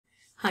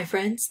Hi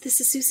friends,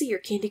 this is Susie, your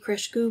Candy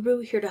Crush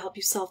guru, here to help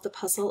you solve the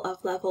puzzle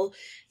of level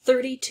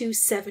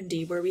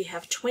 3270, where we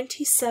have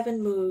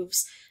 27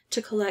 moves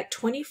to collect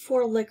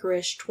 24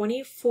 licorice,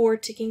 24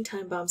 ticking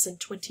time bombs, and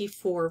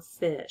 24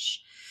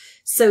 fish.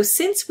 So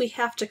since we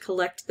have to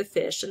collect the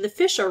fish, and the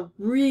fish are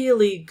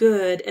really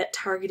good at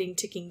targeting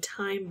ticking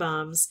time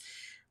bombs,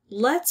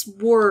 let's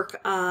work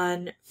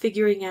on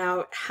figuring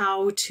out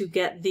how to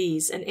get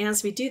these. And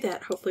as we do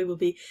that, hopefully we'll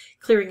be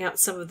clearing out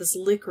some of this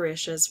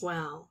licorice as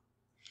well.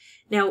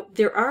 Now,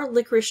 there are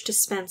licorice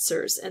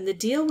dispensers, and the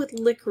deal with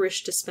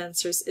licorice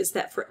dispensers is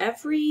that for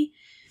every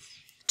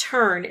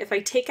turn, if I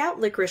take out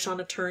licorice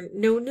on a turn,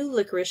 no new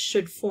licorice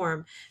should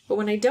form. But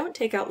when I don't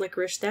take out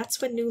licorice,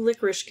 that's when new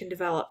licorice can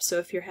develop. So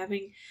if you're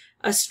having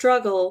a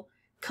struggle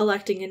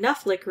collecting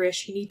enough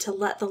licorice, you need to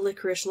let the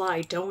licorice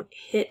lie. Don't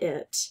hit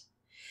it.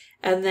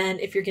 And then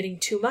if you're getting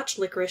too much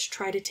licorice,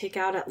 try to take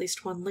out at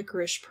least one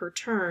licorice per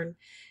turn,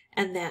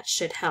 and that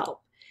should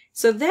help.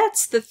 So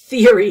that's the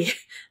theory.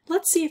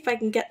 Let's see if I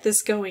can get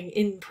this going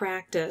in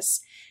practice.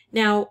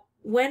 Now,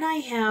 when I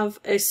have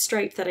a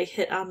stripe that I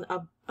hit on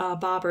a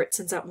bobber, it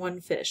sends out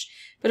one fish.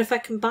 But if I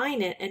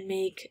combine it and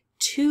make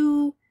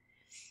two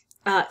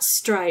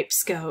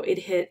stripes go, it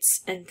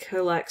hits and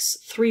collects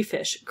three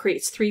fish,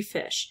 creates three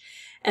fish.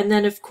 And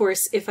then, of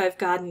course, if I've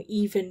got an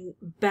even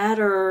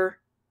better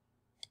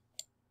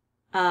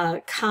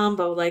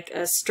combo, like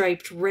a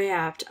striped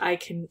wrapped, I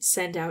can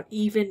send out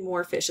even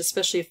more fish,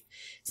 especially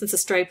since a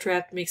striped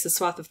wrapped makes a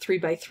swath of 3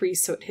 by 3,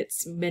 so it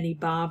hits many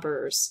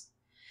bobbers.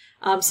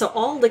 So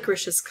all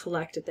licorice is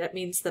collected. That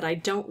means that I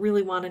don't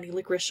really want any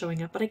licorice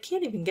showing up, but I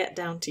can't even get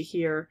down to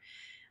here.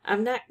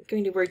 I'm not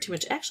going to worry too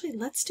much. Actually,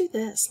 let's do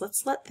this.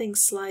 Let's let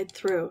things slide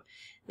through.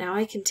 Now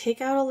I can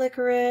take out a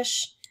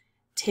licorice,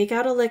 take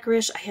out a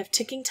licorice. I have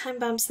ticking time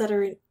bombs that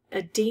are in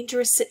a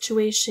dangerous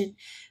situation,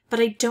 but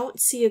I don't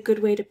see a good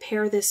way to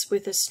pair this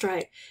with a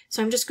stripe.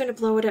 So I'm just going to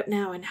blow it up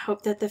now and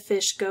hope that the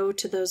fish go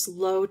to those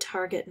low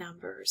target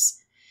numbers.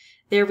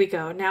 There we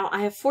go. Now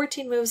I have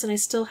 14 moves and I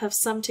still have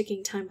some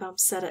ticking time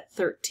bombs set at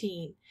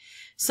 13.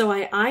 So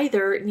I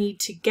either need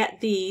to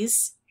get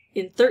these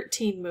in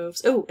 13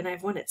 moves. Oh, and I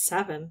have one at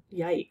 7.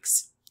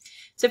 Yikes.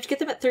 So I have to get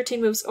them at 13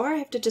 moves, or I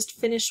have to just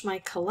finish my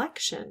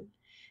collection.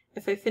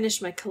 If I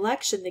finish my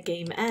collection, the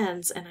game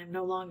ends and I'm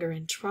no longer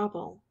in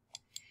trouble.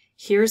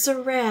 Here's a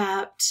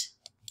wrapped.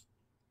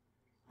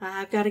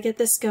 I've got to get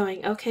this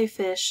going. Okay,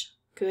 fish.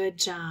 Good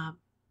job.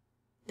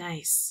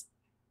 Nice.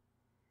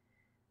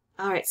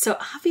 All right, so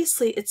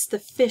obviously it's the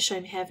fish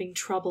I'm having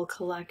trouble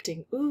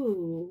collecting.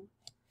 Ooh.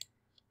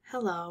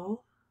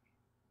 Hello.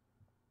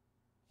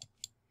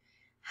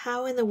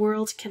 How in the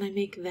world can I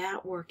make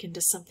that work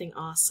into something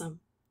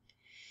awesome?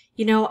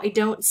 You know, I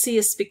don't see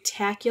a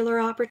spectacular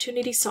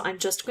opportunity, so I'm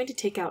just going to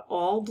take out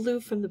all blue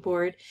from the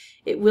board.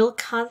 It will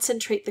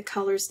concentrate the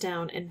colors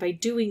down, and by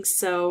doing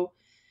so,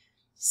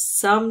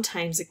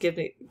 sometimes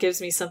it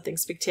gives me something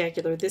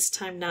spectacular. This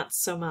time, not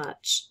so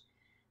much.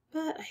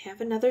 But I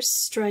have another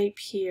stripe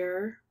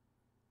here.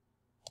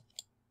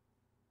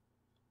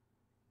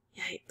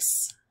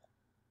 Yikes.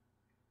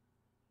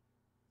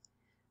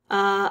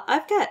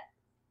 I've got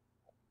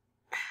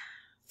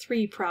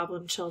 3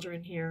 problem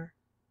children here.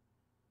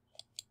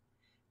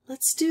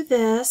 Let's do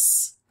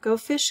this. Go,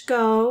 fish,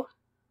 go.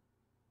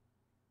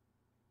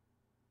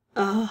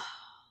 Oh,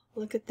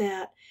 look at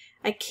that.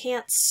 I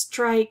can't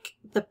strike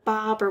the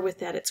bobber with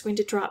that. It's going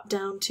to drop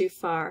down too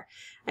far.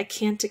 I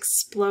can't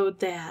explode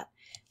that.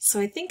 So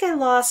I think I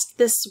lost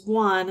this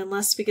one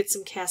unless we get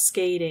some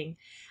cascading.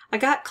 I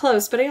got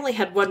close, but I only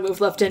had 1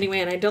 move left anyway,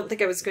 and I don't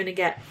think I was going to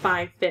get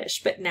 5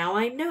 fish. But now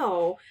I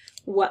know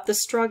what the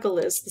struggle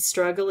is. The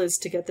struggle is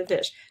to get the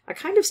fish. I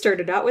kind of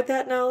started out with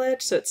that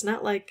knowledge, so it's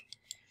not like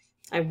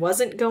I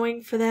wasn't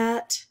going for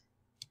that.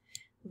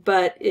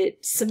 But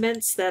it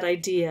cements that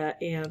idea,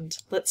 and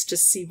let's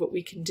just see what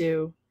we can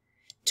do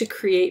to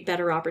create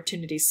better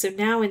opportunities. So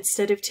now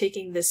instead of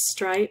taking this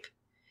stripe,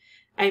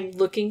 I'm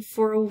looking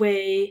for a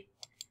way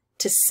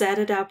to set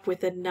it up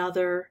with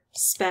another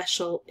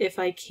special if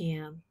I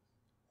can.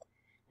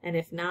 And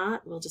if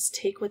not, we'll just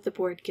take what the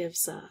board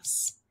gives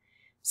us.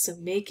 So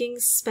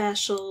making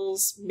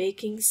specials, no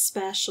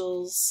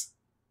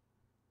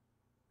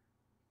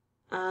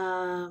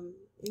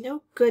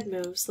good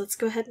moves. Let's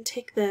go ahead and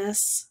take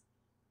this.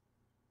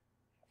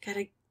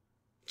 Gotta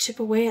chip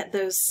away at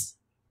those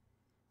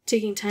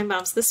ticking time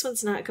bombs. This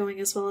one's not going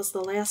as well as the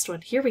last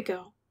one. Here we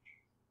go.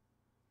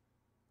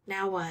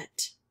 Now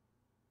what?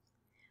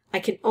 I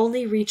can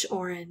only reach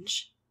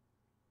orange.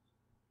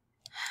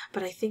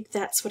 But I think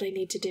that's what I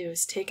need to do,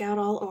 is take out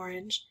all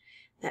orange.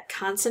 That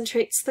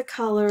concentrates the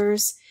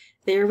colors.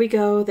 There we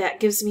go. That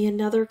gives me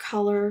another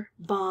color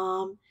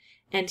bomb.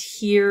 And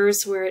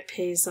here's where it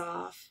pays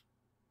off.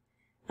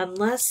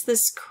 Unless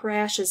this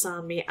crashes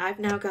on me, I've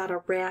now got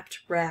a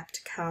wrapped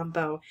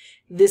combo.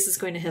 This is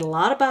going to hit a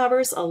lot of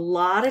bobbers a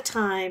lot of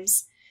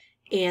times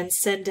and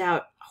send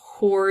out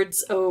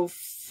hordes of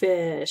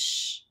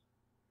fish.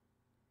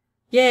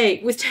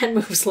 Yay, with 10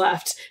 moves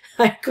left.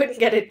 I couldn't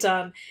get it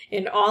done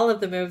in all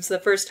of the moves the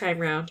first time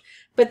round,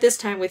 but this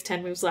time with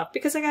 10 moves left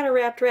because I got a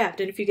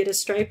wrapped. And if you get a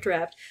striped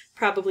wrapped,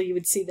 probably you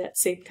would see that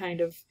same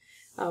kind of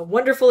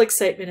wonderful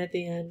excitement at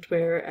the end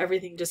where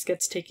everything just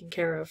gets taken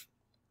care of.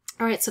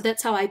 Alright, so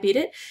that's how I beat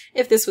it.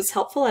 If this was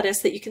helpful, I'd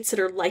ask that you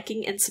consider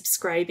liking and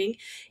subscribing.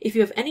 If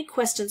you have any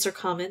questions or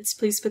comments,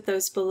 please put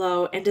those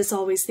below. And as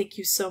always, thank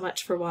you so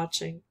much for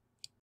watching.